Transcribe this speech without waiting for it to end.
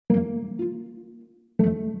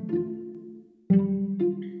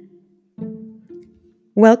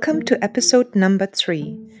Welcome to episode number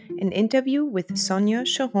 3, an interview with Sonya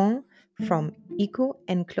Choron from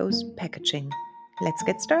EcoEnclose Packaging. Let's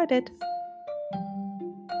get started.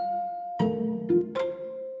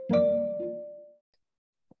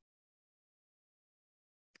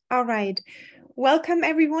 All right. Welcome,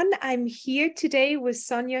 everyone. I'm here today with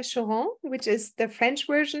Sonya Choron, which is the French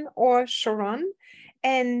version, or Choron,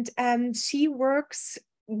 and she works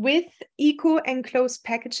with EcoEnclose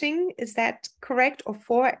Packaging. Is that correct? Or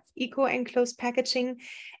for EcoEnclose Packaging?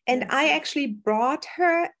 And yes. I actually brought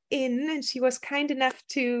her in, and she was kind enough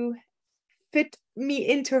to fit me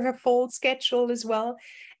into her full schedule as well,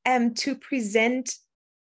 to present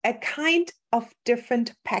a kind of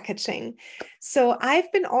different packaging. So I've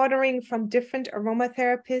been ordering from different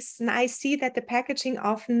aromatherapists, and I see that the packaging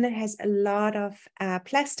often has a lot of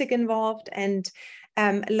plastic involved, and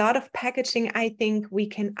a lot of packaging I think we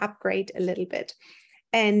can upgrade a little bit.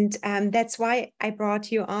 And that's why I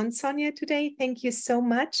brought you on, Sonya, today. Thank you so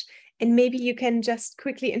much. And maybe you can just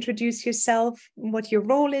quickly introduce yourself, what your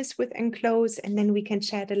role is with Enclose, and then we can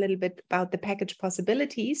chat a little bit about the package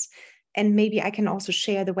possibilities. And maybe I can also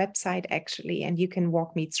share the website actually, and you can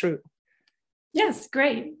walk me through. Yes,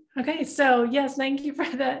 great. Okay, so yes, thank you for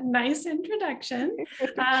that nice introduction.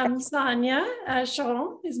 Sonya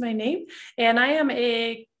Choron is my name, and I am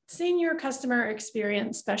a senior customer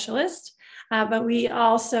experience specialist, but we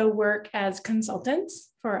also work as consultants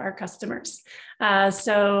for our customers.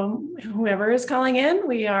 So whoever is calling in,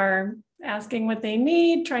 we are asking what they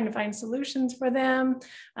need, trying to find solutions for them.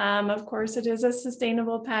 Of course, it is a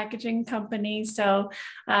sustainable packaging company, so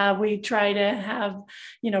we try to have,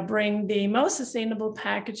 bring the most sustainable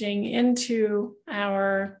packaging into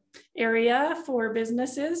our area for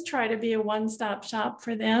businesses, try to be a one-stop shop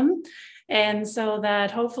for them, and so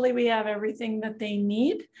that hopefully we have everything that they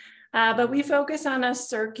need. But we focus on a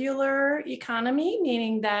circular economy,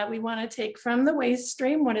 meaning that we want to take from the waste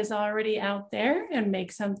stream what is already out there and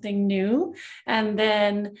make something new. And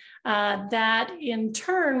then that in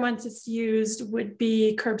turn, once it's used, would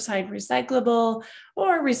be curbside recyclable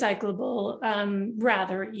or recyclable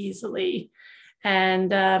rather easily.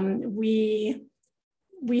 And we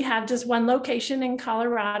have just one location in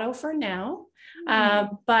Colorado for now.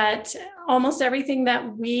 But almost everything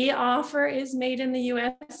that we offer is made in the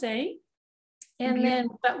USA. And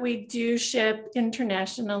but we do ship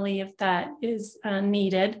internationally if that is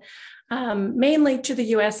needed, mainly to the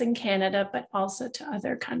US and Canada, but also to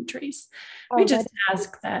other countries. We just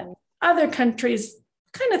ask that other countries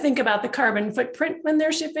kind of think about the carbon footprint when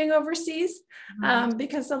they're shipping overseas,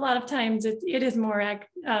 because a lot of times it is more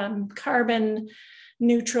carbon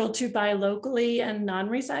neutral to buy locally and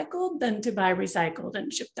non-recycled than to buy recycled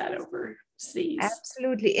and ship that overseas.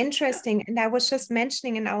 Absolutely interesting. And I was just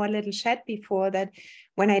mentioning in our little chat before that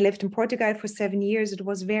when I lived in Portugal for 7 years, it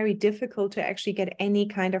was very difficult to actually get any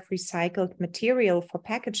kind of recycled material for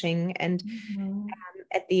packaging. And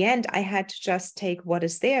at the end, I had to just take what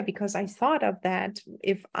is there, because I thought of that.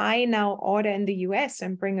 If I now order in the US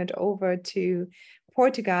and bring it over to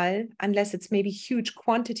Portugal, unless it's maybe huge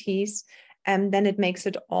quantities, then it makes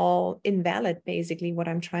it all invalid, basically, what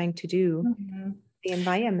I'm trying to do, the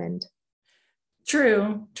environment.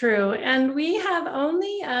 True. And we have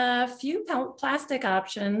only a few plastic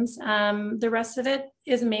options. The rest of it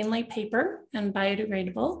is mainly paper and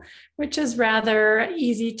biodegradable, which is rather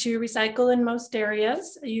easy to recycle in most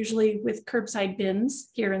areas, usually with curbside bins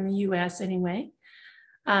here in the US anyway.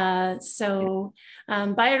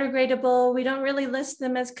 Biodegradable, we don't really list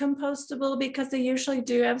them as compostable because they usually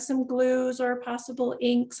do have some glues or possible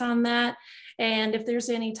inks on that. And if there's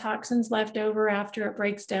any toxins left over after it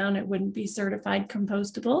breaks down, it wouldn't be certified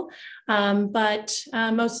compostable. But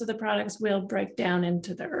most of the products will break down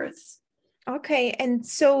into the earth. Okay, and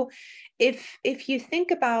so if you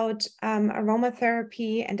think about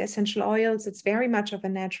aromatherapy and essential oils, it's very much of a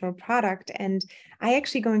natural product. And I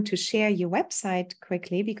actually going to share your website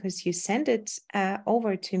quickly because you sent it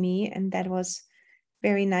over to me, and that was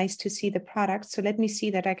very nice to see the product. So let me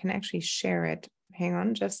see that I can actually share it. Hang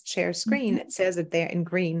on, just share screen. It says it there in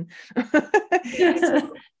green.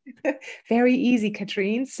 So, very easy,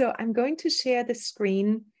 Katrine. So I'm going to share the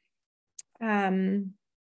screen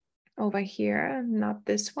over here, not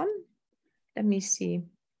this one. Let me see.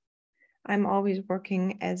 I'm always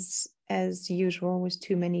working as usual with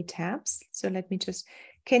too many tabs. So let me just,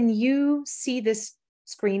 can you see this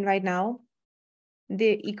screen right now?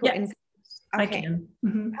 The Yes, I can.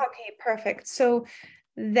 Okay, perfect. So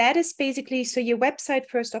that is basically, so your website,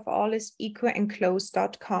 first of all, is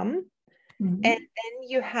ecoenclose.com. And then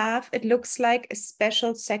you have, it looks like a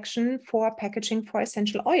special section for packaging for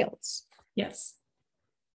essential oils. Yes.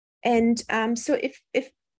 And so if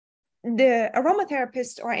the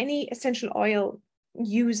aromatherapist or any essential oil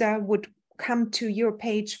user would come to your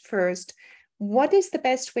page first, what is the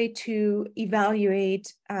best way to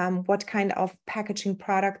evaluate what kind of packaging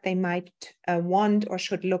product they might want or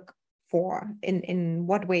should look for? In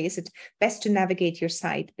what way is it best to navigate your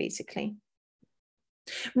site, basically?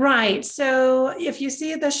 Right. So if you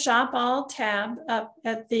see the Shop All tab up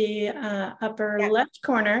at the upper left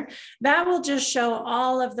corner, that will just show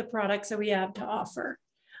all of the products that we have to offer.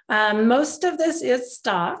 Most of this is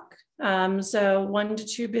stock. So 1 to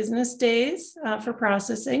 2 business days for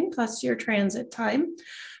processing plus your transit time.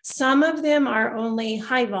 Some of them are only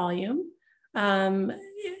high volume. And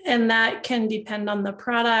that can depend on the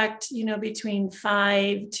product, you know, between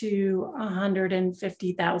 5 to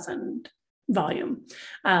 150,000 volume.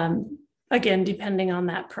 Again, depending on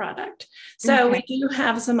that product. So we do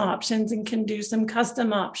have some options and can do some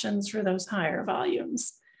custom options for those higher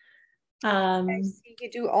volumes. I see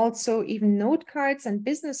you do also even note cards and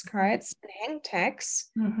business cards, and hang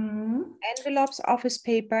tags, envelopes, office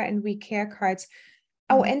paper, and we care cards.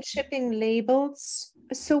 Oh, and shipping labels.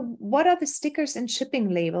 So what are the stickers and shipping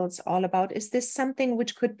labels all about? Is this something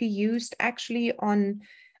which could be used actually on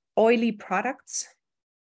oily products?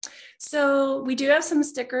 So we do have some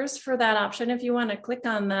stickers for that option. If you want to click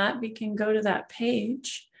on that, we can go to that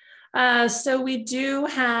page. So we do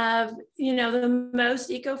have, you know, the most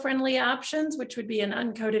eco-friendly options, which would be an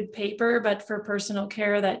uncoated paper, but for personal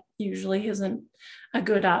care, that usually isn't a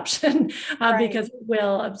good option because it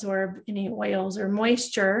will absorb any oils or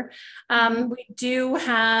moisture. We do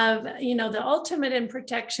have, you know, the ultimate in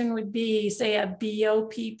protection would be, say, a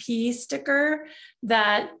BOPP sticker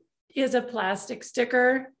that is a plastic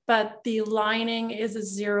sticker, but the lining is a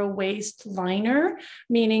zero waste liner,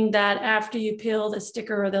 meaning that after you peel the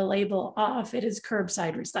sticker or the label off, it is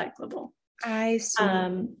curbside recyclable. I see.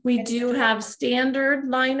 We do have standard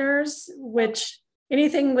liners, which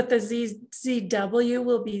anything with the ZW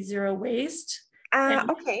will be zero waste.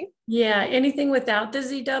 Okay. Yeah, anything without the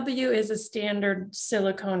ZW is a standard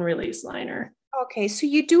silicone release liner. Okay, so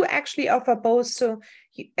you do actually offer both. So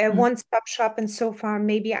one-stop shop, and so far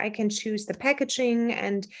maybe I can choose the packaging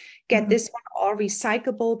and get this one all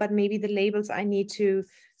recyclable, but maybe the labels I need to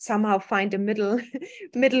somehow find a middle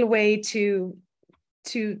way to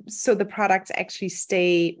so the products actually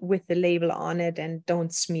stay with the label on it and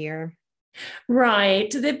don't smear. Right.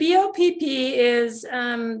 The BOPP is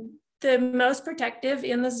the most protective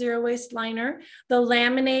in the zero waste liner. The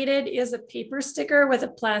laminated is a paper sticker with a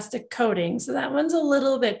plastic coating. So that one's a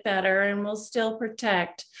little bit better and will still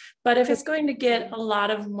protect. But if it's going to get a lot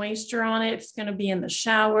of moisture on it, if it's going to be in the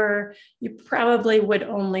shower, you probably would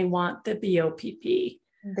only want the BOPP.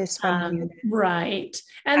 This one here. Right.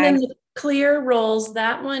 And then the clear rolls,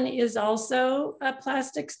 that one is also a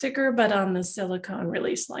plastic sticker, but on the silicone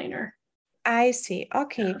release liner. I see.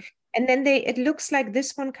 Okay. Yeah. And then it looks like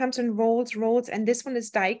this one comes in rolls, and this one is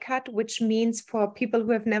die cut, which means for people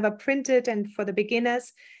who have never printed and for the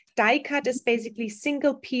beginners, die cut is basically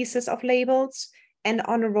single pieces of labels, and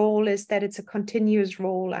on a roll is that it's a continuous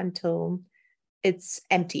roll until it's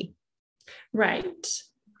empty. Right.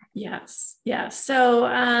 Yes. Yes. So,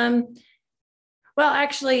 well,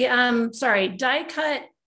 actually, sorry, die cut,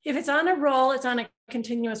 if it's on a roll, it's on a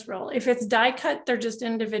continuous roll. If it's die cut, they're just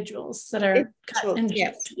individuals that are cut and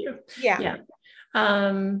shipped to you. Yeah.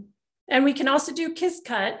 And we can also do kiss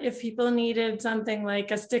cut if people needed something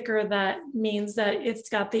like a sticker that means that it's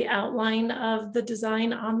got the outline of the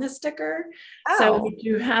design on the sticker. Oh. So we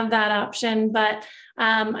do have that option, but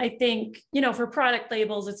I think, you know, for product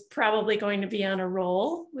labels, it's probably going to be on a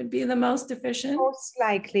roll would be the most efficient. Most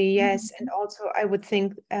likely, yes. And also I would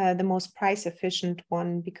think the most price efficient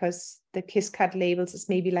one, because the kiss cut labels is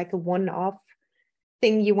maybe like a one-off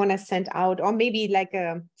thing you want to send out, or maybe like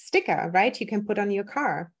a sticker, right? You can put on your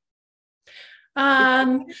car.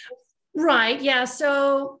 Right. Yeah.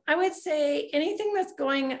 So I would say anything that's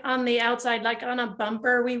going on the outside, like on a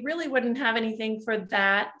bumper, we really wouldn't have anything for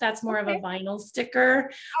that. That's more of a vinyl sticker.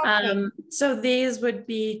 So these would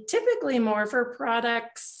be typically more for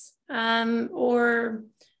products or,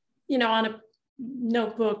 you know, on a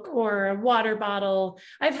notebook or a water bottle.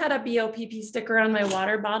 I've had a BOPP sticker on my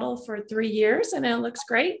water bottle for 3 years and it looks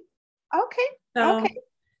great. Okay. So,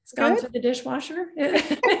 it's gone through the dishwasher.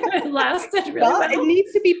 It lasted really well. It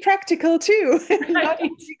needs to be practical too.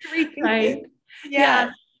 Right.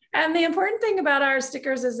 Yeah. And the important thing about our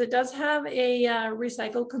stickers is it does have a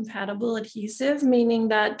recycle compatible adhesive, meaning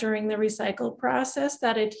that during the recycle process,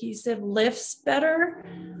 that adhesive lifts better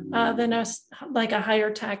than like a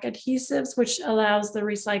higher tack adhesives, which allows the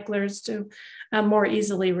recyclers to more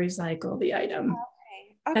easily recycle the item.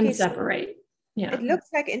 Okay, and so separate. Yeah. it looks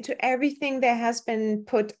like into everything there has been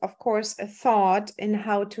put, of course, a thought in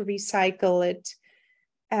how to recycle it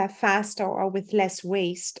faster or with less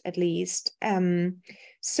waste, at least.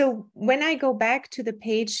 So when I go back to the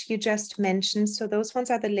page you just mentioned, so those ones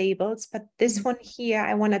are the labels, but this one here,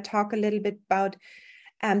 I want to talk a little bit about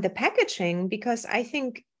the packaging, because I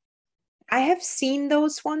think I have seen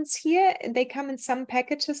those ones here. They come in some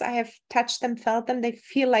packages. I have touched them, felt them. They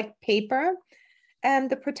feel like paper,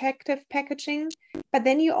 the protective packaging. But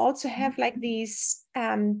then you also have like these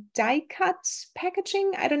die cut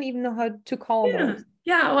packaging. I don't even know how to call Yeah. those.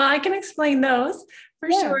 Yeah. Well, I can explain those for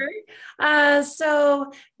Yeah. sure.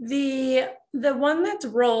 So the one that's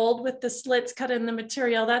rolled with the slits cut in the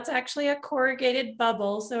material, that's actually a corrugated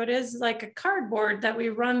bubble. So it is like a cardboard that we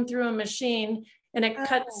run through a machine, and it Oh,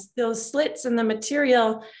 cuts those slits in the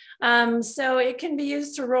material. So it can be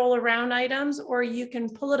used to roll around items, or you can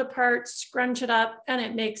pull it apart, scrunch it up, and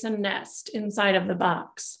it makes a nest inside of the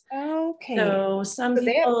box. okay. So some So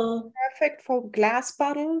they're people, perfect for glass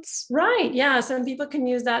bottles. right, yeah, some people can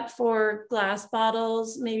use that for glass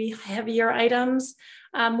bottles, maybe heavier items.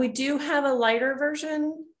 We do have a lighter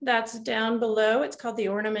version that's down below. It's called the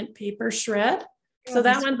ornament paper shred. Oh, So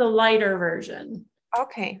that this. one's the lighter version.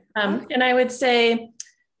 Okay. Okay. And I would say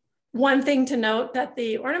one thing to note, that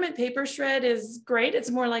the ornament paper shred is great. It's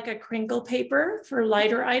more like a crinkle paper for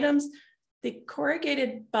lighter items. The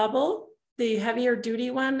corrugated bubble, the heavier duty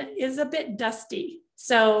one, is a bit dusty.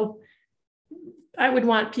 So I would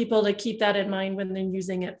want people to keep that in mind when they're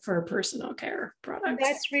using it for personal care products.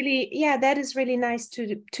 That's really, yeah, that is really nice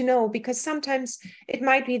to know, because sometimes it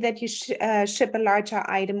might be that you ship a larger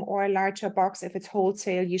item or a larger box. If it's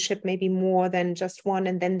wholesale, you ship maybe more than just one,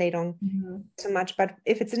 and then they don't so much. But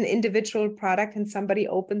if it's an individual product and somebody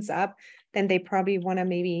opens up, then they probably want to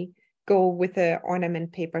maybe go with the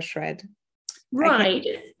ornament paper shred. Right.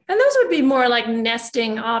 And those would be more like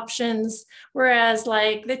nesting options, whereas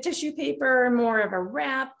like the tissue paper, more of a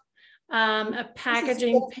wrap, a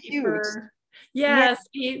packaging So cute. paper. Yeah. Yes,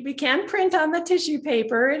 we can print on the tissue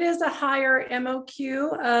paper. It is a higher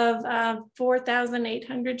MOQ of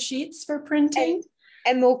 4,800 sheets for printing.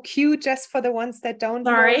 And MOQ, just for the ones that don't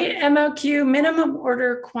know. Sorry, MOQ, minimum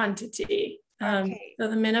order quantity. Okay. So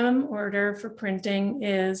the minimum order for printing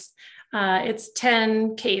is it's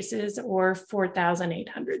 10 cases or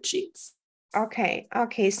 4,800 sheets. Okay.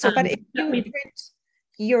 Okay. So, but if you We, print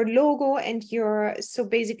your logo and so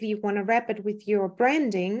basically you want to wrap it with your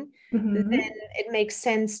branding, then it makes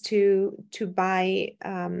sense to buy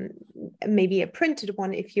maybe a printed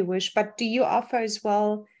one if you wish. But do you offer as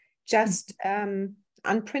well just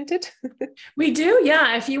unprinted? we do,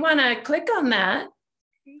 yeah. If you want to click on that,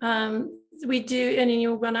 we do, and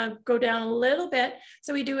you want to go down a little bit.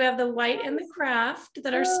 So we do have the white and the craft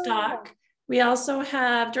that are stock. We also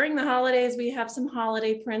have, during the holidays, we have some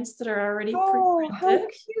holiday prints that are already pre-printed. How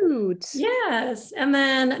cute. Yes. And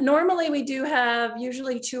then normally we do have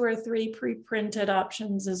usually 2 or 3 pre-printed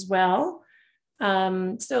options as well.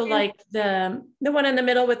 So like the one in the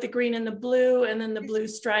middle with the green and the blue, and then the blue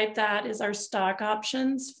stripe, that is our stock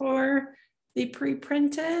options for the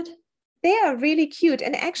pre-printed. They are really cute.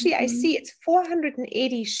 And actually, I see it's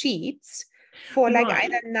 480 sheets for like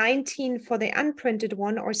either 19 for the unprinted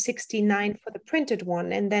one or 69 for the printed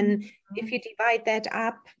one. And then if you divide that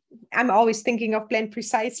up, I'm always thinking of Blend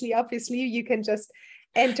Precisely, obviously. You can just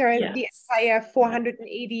enter the entire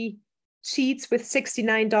 480 sheets with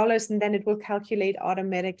 $69, and then it will calculate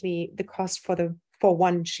automatically the cost for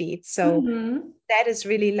one sheet. So that is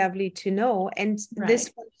really lovely to know. And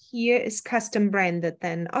this one here is custom branded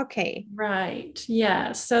then. Okay. Right.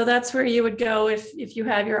 Yeah. So that's where you would go if you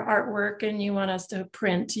have your artwork and you want us to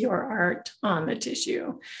print your art on the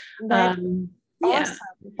tissue. Awesome.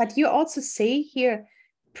 But you also say here,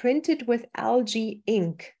 printed with algae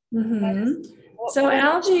ink. So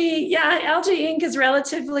algae ink is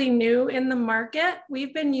relatively new in the market.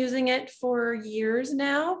 We've been using it for years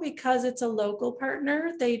now because it's a local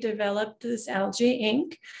partner. They developed this algae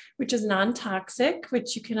ink, which is non-toxic,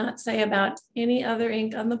 which you cannot say about any other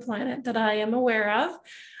ink on the planet that I am aware of.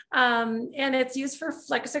 And it's used for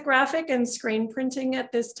flexographic and screen printing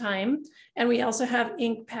at this time. And we also have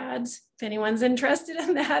ink pads, if anyone's interested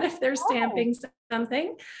in that, if they're stamping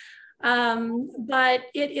something. But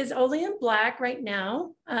it is only in black right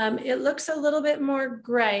now. It looks a little bit more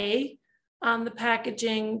gray on the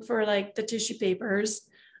packaging for like the tissue papers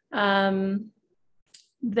than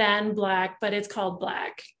black, but it's called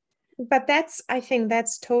black. But I think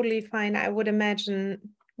that's totally fine. I would imagine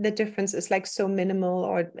the difference is like so minimal,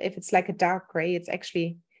 or if it's like a dark gray, it's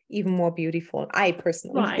actually even more beautiful. I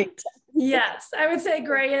personally think. Yes, I would say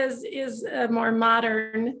gray is a more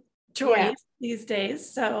modern choice these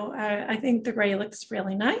days. So I think the gray looks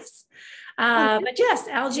really nice. But yes,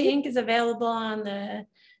 algae ink is available on the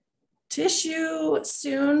tissue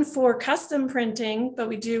soon for custom printing, but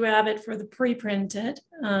we do have it for the pre-printed.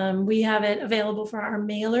 We have it available for our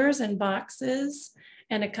mailers and boxes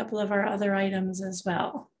and a couple of our other items as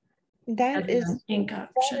well. That is ink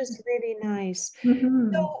option. That is really nice.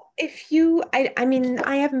 So if you, I mean,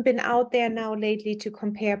 I haven't been out there now lately to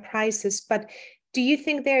compare prices, but do you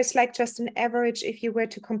think there's like just an average if you were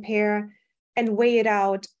to compare and weigh it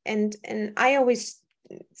out? And I always,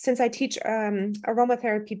 since I teach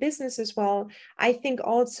aromatherapy business as well, I think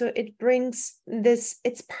also it brings this,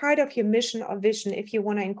 it's part of your mission or vision if you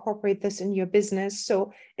want to incorporate this in your business.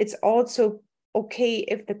 So it's also okay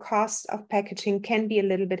if the cost of packaging can be a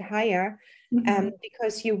little bit higher,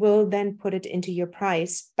 because you will then put it into your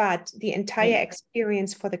price, but the entire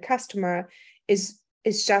experience for the customer is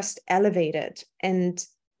just elevated. And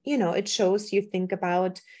you know, it shows you think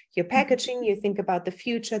about your packaging, you think about the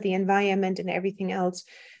future, the environment, and everything else.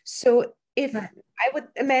 So if I would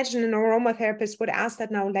imagine an aromatherapist would ask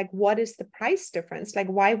that now, like, what is the price difference? Like,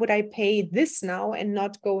 why would I pay this now and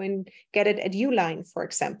not go and get it at Uline, for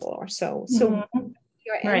example, or so? So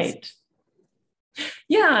your answer. Right.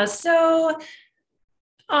 Yeah, so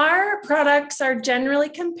our products are generally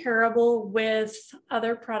comparable with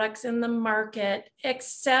other products in the market,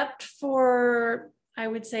 except for, I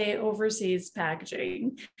would say, overseas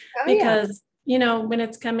packaging, because, you know, when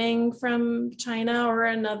it's coming from China or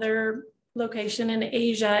another location in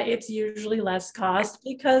Asia, it's usually less cost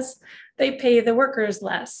because they pay the workers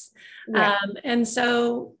less. And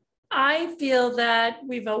so I feel that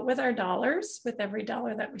we vote with our dollars, with every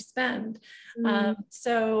dollar that we spend.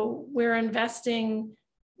 So we're investing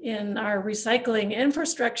in our recycling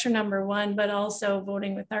infrastructure, number one, but also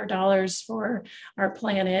voting with our dollars for our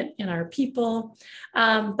planet and our people.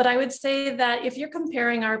 But I would say that if you're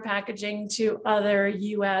comparing our packaging to other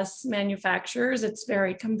US manufacturers, it's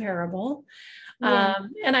very comparable.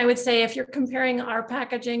 And I would say if you're comparing our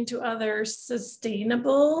packaging to other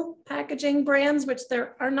sustainable packaging brands, which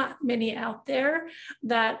there are not many out there,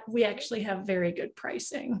 that we actually have very good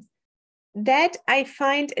pricing. That I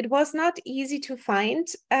find it was not easy to find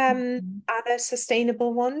other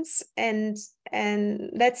sustainable ones, and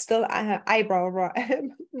that's still eyebrow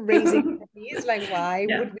raising for me. It's like, why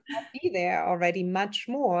would we not be there already much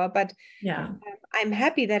more? But I'm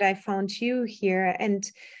happy that I found you here. And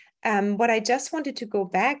what I just wanted to go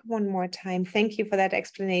back one more time. Thank you for that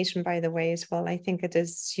explanation, by the way, as well. I think it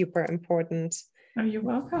is super important. Oh, you're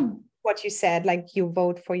welcome. What you said, like you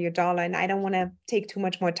vote for your dollar, and I don't want to take too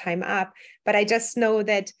much more time up, but I just know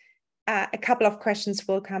that a couple of questions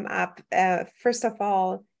will come up. First of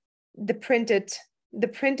all, the printed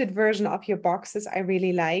version of your boxes I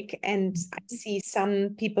really like, and I see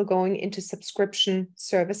some people going into subscription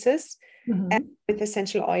services with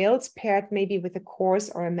essential oils paired maybe with a course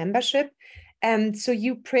or a membership. So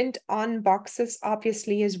you print on boxes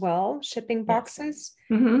obviously as well, shipping boxes.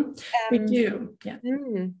 We do,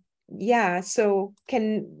 so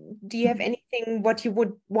do you have anything what you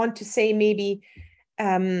would want to say maybe to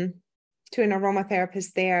an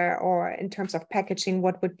aromatherapist there, or in terms of packaging,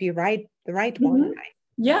 what would be the right one?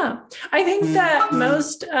 Yeah, I think that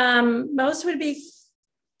most would be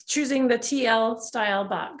choosing the TL style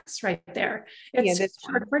box right there. It's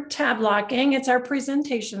for tab locking. It's our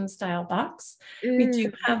presentation style box. We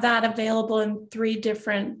do have that available in 3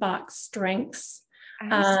 different box strengths.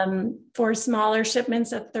 For smaller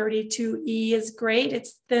shipments, a 32E is great.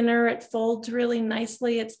 It's thinner, it folds really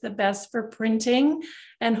nicely. It's the best for printing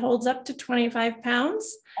and holds up to 25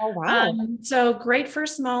 pounds. Oh, wow. So great for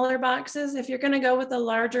smaller boxes. If you're going to go with a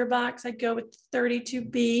larger box, I'd go with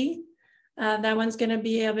 32B. That one's going to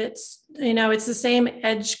be a bit, you know, it's the same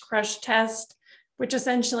edge crush test, which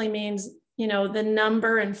essentially means, you know, the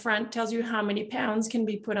number in front tells you how many pounds can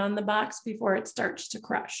be put on the box before it starts to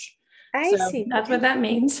crush. I see. That's what that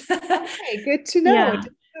means. Okay, good to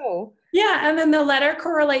know. Yeah, and then the letter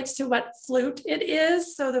correlates to what flute it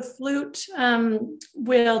is. So the flute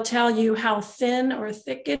will tell you how thin or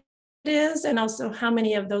thick it is, and also how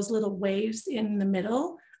many of those little waves in the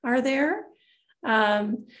middle are there.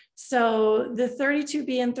 So the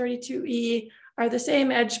 32B and 32E are the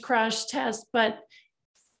same edge crush test, but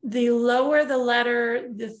the lower the letter,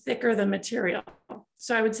 the thicker the material.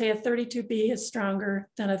 So I would say a 32B is stronger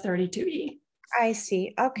than a 32E. I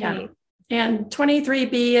see. Okay. And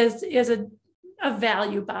 23B is a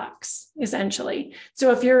value box, essentially.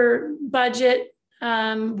 So if your budget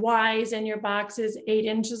wise and your box is 8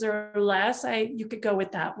 inches or less, you could go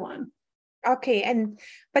with that one. Okay,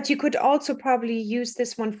 but you could also probably use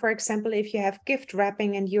this one, for example, if you have gift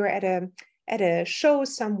wrapping and you're at a show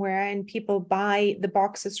somewhere and people buy the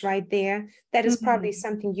boxes right there. That is probably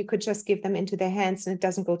something you could just give them into their hands and it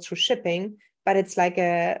doesn't go through shipping, but it's like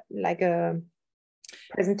a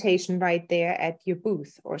presentation right there at your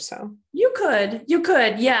booth or so. You could,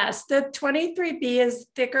 yes. The 23B is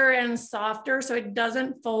thicker and softer, so it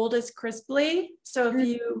doesn't fold as crisply. So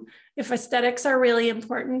if aesthetics are really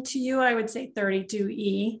important to you, I would say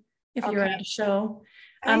 32E if you're at a show.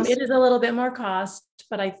 It is a little bit more cost,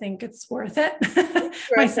 but I think it's worth it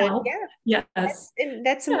myself. Yeah. Yes.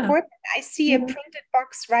 That's important. I see a printed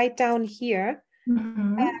box right down here.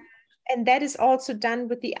 And that is also done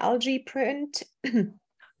with the algae print.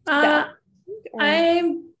 I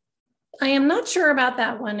am not sure about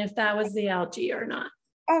that one, if that was the algae or not.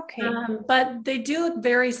 Okay. But they do look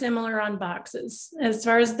very similar on boxes. As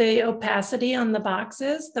far as the opacity on the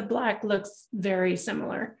boxes, the black looks very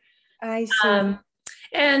similar. I see.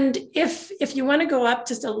 And if you want to go up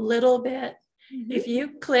just a little bit, if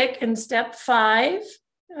you click in step 5,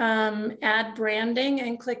 add branding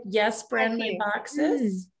and click yes, brand my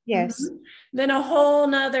boxes. Yes. Then a whole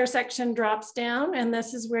nother section drops down, and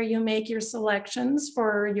this is where you make your selections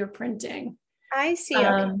for your printing. I see.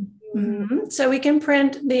 So we can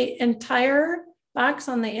print the entire box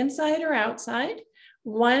on the inside or outside.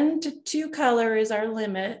 1 to 2 color is our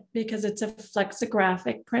limit because it's a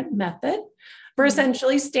flexographic print method. We're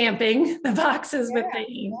essentially stamping the boxes with the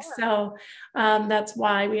ink. So that's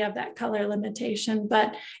why we have that color limitation,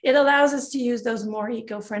 but it allows us to use those more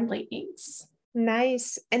eco-friendly inks.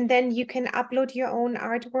 Nice. And then you can upload your own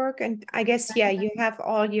artwork. And I guess, you have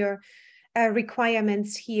all your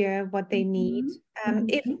requirements here, what they need.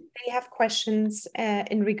 If they have questions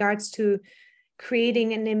in regards to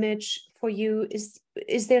creating an image for you,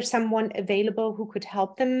 is there someone available who could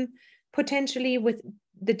help them potentially with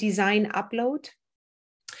the design upload?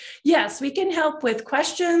 Yes, we can help with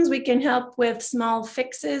questions. We can help with small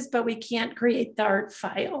fixes, but we can't create the art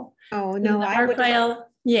file. Oh, no. The art file,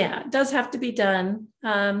 it does have to be done.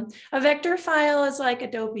 A vector file is like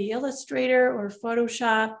Adobe Illustrator or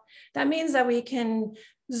Photoshop. That means that we can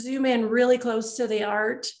zoom in really close to the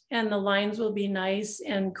art and the lines will be nice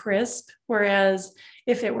and crisp. Whereas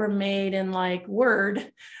if it were made in like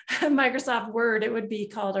Word, Microsoft Word, it would be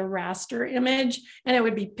called a raster image and it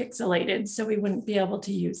would be pixelated. So we wouldn't be able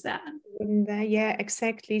to use that. Yeah,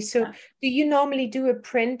 exactly. So do you normally do a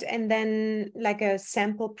print and then like a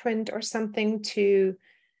sample print or something to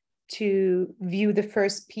view the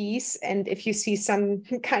first piece? And if you see some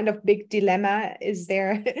kind of big dilemma, is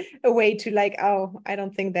there a way to like, oh, I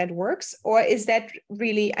don't think that works? Or is that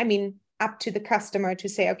really, I mean, up to the customer to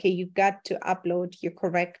say, okay, you've got to upload your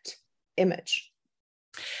correct image?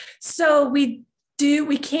 So we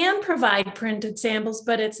can provide printed samples,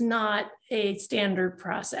 but it's not a standard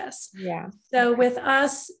process. Yeah. So with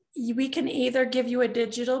us, we can either give you a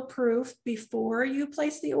digital proof before you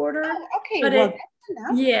place the order. Oh, okay. But well,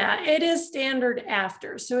 it is standard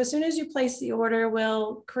after. So as soon as you place the order,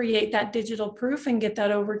 we'll create that digital proof and get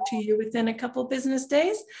that over to you within a couple business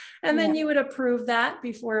days. And then you would approve that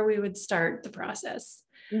before we would start the process.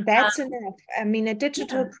 That's enough. I mean, a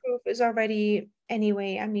digital proof is already,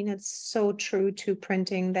 anyway, I mean, it's so true to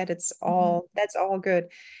printing that it's all, that's all good.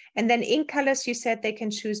 And then ink colors, you said they can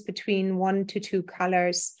choose between 1 to 2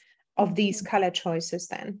 colors of these color choices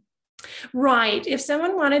then. Right. If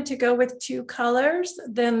someone wanted to go with 2 colors,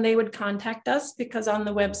 then they would contact us because on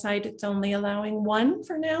the website, it's only allowing 1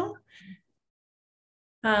 for now.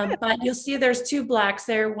 But you'll see there's 2 blacks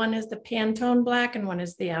there. One is the Pantone black and one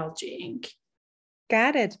is the algae ink.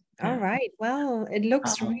 Got it. All right. Well, it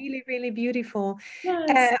looks really, really beautiful.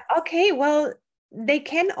 Yes. Okay. Well, they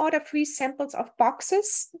can order free samples of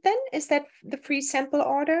boxes then? Is that the free sample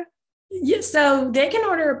order? Yes. So they can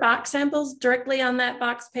order box samples directly on that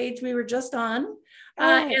box page we were just on.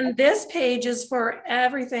 And this page is for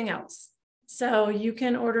everything else. So you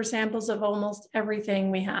can order samples of almost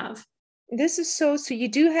everything we have. This is so you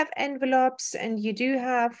do have envelopes and you do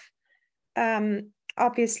have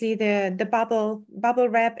obviously the bubble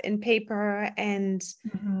wrap in paper and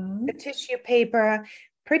the tissue paper,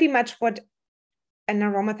 pretty much what an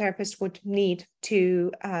aromatherapist would need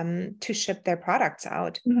to ship their products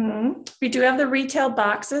out. We do have the retail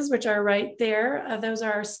boxes, which are right there. Those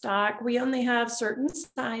are our stock. We only have certain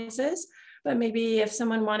sizes, but maybe if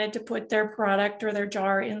someone wanted to put their product or their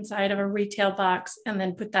jar inside of a retail box and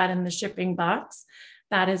then put that in the shipping box,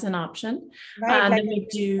 that is an option. Right, like we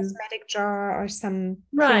do cosmetic jar or some.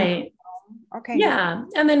 Right. Okay. Yeah,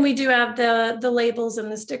 and then we do have the labels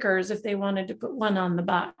and the stickers if they wanted to put one on the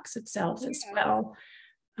box itself as well.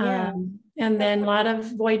 Yeah. And then a lot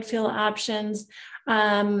of void fill options.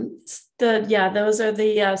 Those are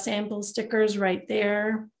the sample stickers right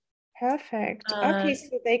there. Perfect. Okay,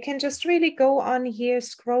 so they can just really go on here,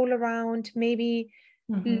 scroll around, maybe,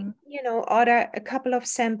 order a couple of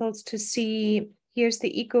samples to see. Here's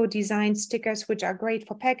the eco design stickers, which are great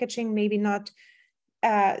for packaging, maybe not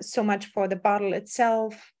so much for the bottle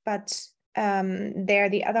itself, but there are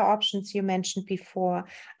the other options you mentioned before.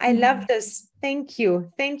 I love this. Thank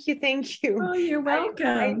you. Thank you. Thank you. Oh, you're welcome.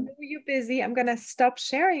 I know you're busy. I'm going to stop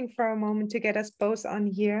sharing for a moment to get us both on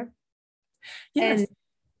here. Yes. And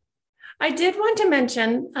I did want to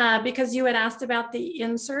mention, because you had asked about the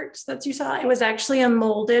inserts that you saw, it was actually a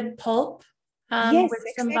molded pulp yes, with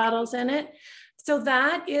exactly. some bottles in it. So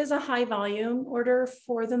that is a high volume order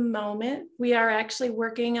for the moment. We are actually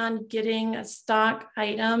working on getting a stock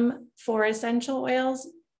item for essential oils,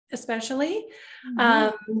 especially.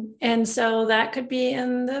 And so that could be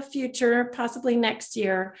in the future, possibly next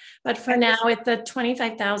year. But for now, it's a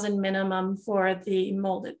 25,000 minimum for the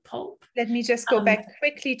molded pulp. Let me just go back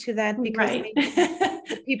quickly to that, because right.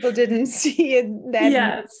 the people didn't see it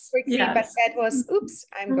that quickly, but that was, oops,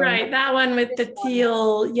 I'm going right. That one with the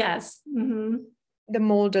teal, yes. The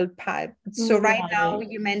molded pulp. So right now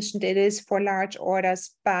you mentioned it is for large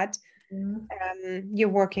orders, but you're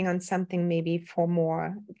working on something maybe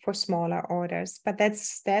for smaller orders. But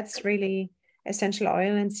that's really essential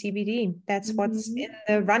oil and CBD. That's what's in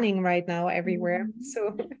the running right now everywhere.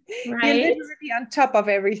 So you're literally on top of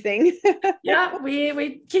everything. Yeah,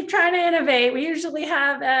 we keep trying to innovate. We usually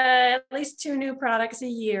have at least 2 new products a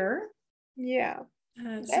year. Yeah.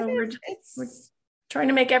 So we're trying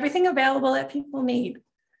to make everything available that people need.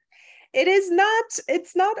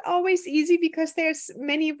 It's not always easy, because there's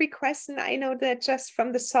many requests, and I know that just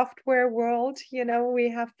from the software world, we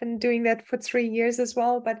have been doing that for 3 years as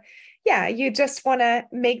well. But yeah, you just want to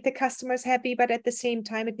make the customers happy, but at the same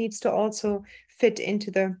time it needs to also fit into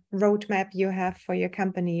the roadmap you have for your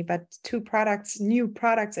company. But 2 new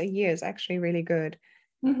products a year is actually really good.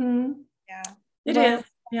 Yeah, it is.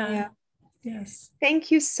 Yeah. Yes. Thank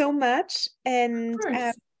you so much. And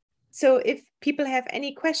so if people have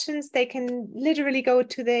any questions, they can literally go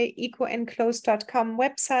to the EcoEnclose.com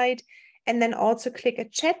website and then also click a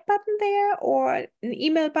chat button there, or an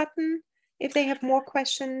email button if they have more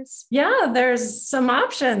questions. Yeah, there's some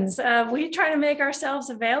options. We try to make ourselves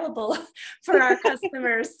available for our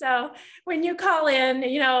customers. So when you call in,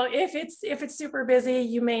 if it's super busy,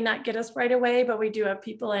 you may not get us right away, but we do have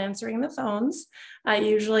people answering the phones,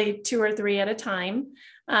 usually 2 or 3 at a time.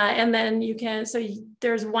 And then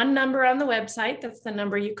there's one number on the website. That's the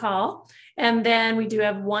number you call. And then we do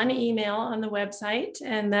have one email on the website,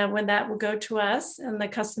 and then when that will go to us and the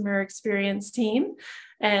customer experience team.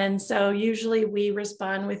 And so usually we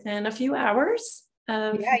respond within a few hours.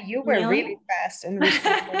 Yeah, you were really fast in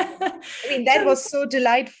responding. I mean, that was so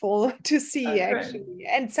delightful to see, actually,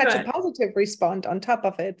 and such a positive response on top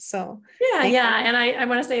of it. So yeah. And I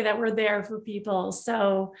want to say that we're there for people.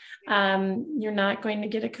 So you're not going to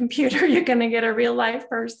get a computer, you're going to get a real life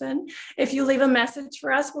person. If you leave a message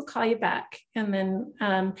for us, we'll call you back. And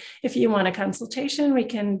then if you want a consultation, we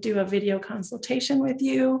can do a video consultation with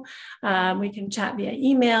you. We can chat via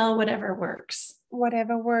email, whatever works.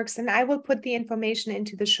 And I will put the information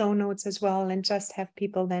into the show notes as well, and just have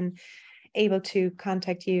people then able to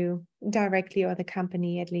contact you directly, or the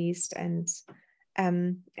company at least, and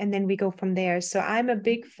then we go from there. So I'm a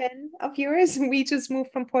big fan of yours. We just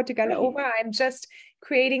moved from Portugal over. I'm just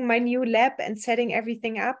creating my new lab and setting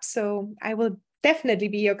everything up, so I will definitely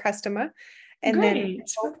be your customer. And then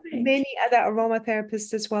many other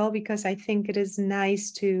aromatherapists as well, because I think it is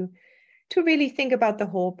nice to really think about the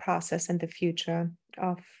whole process and the future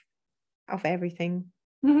of everything.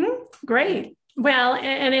 Great. Well,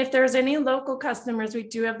 and if there's any local customers, we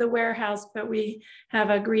do have the warehouse, but we have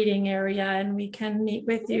a greeting area, and we can meet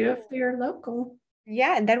with you if you're local.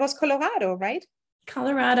 Yeah, and that was Colorado, right?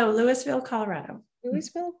 Colorado, Louisville, Colorado.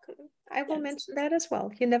 Louisville. I will mention that as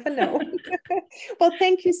well. You never know. Well,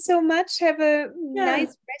 thank you so much. Have a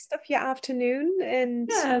nice rest of your afternoon. And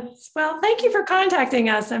well, thank you for contacting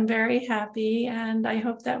us. I'm very happy, and I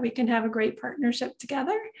hope that we can have a great partnership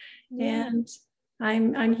together. And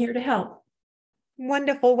I'm here to help.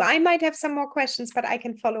 Wonderful. I might have some more questions, but I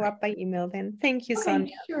can follow up by email then. Thank you,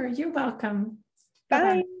 Sonya. Sure, you're welcome.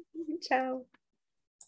 Bye. Ciao.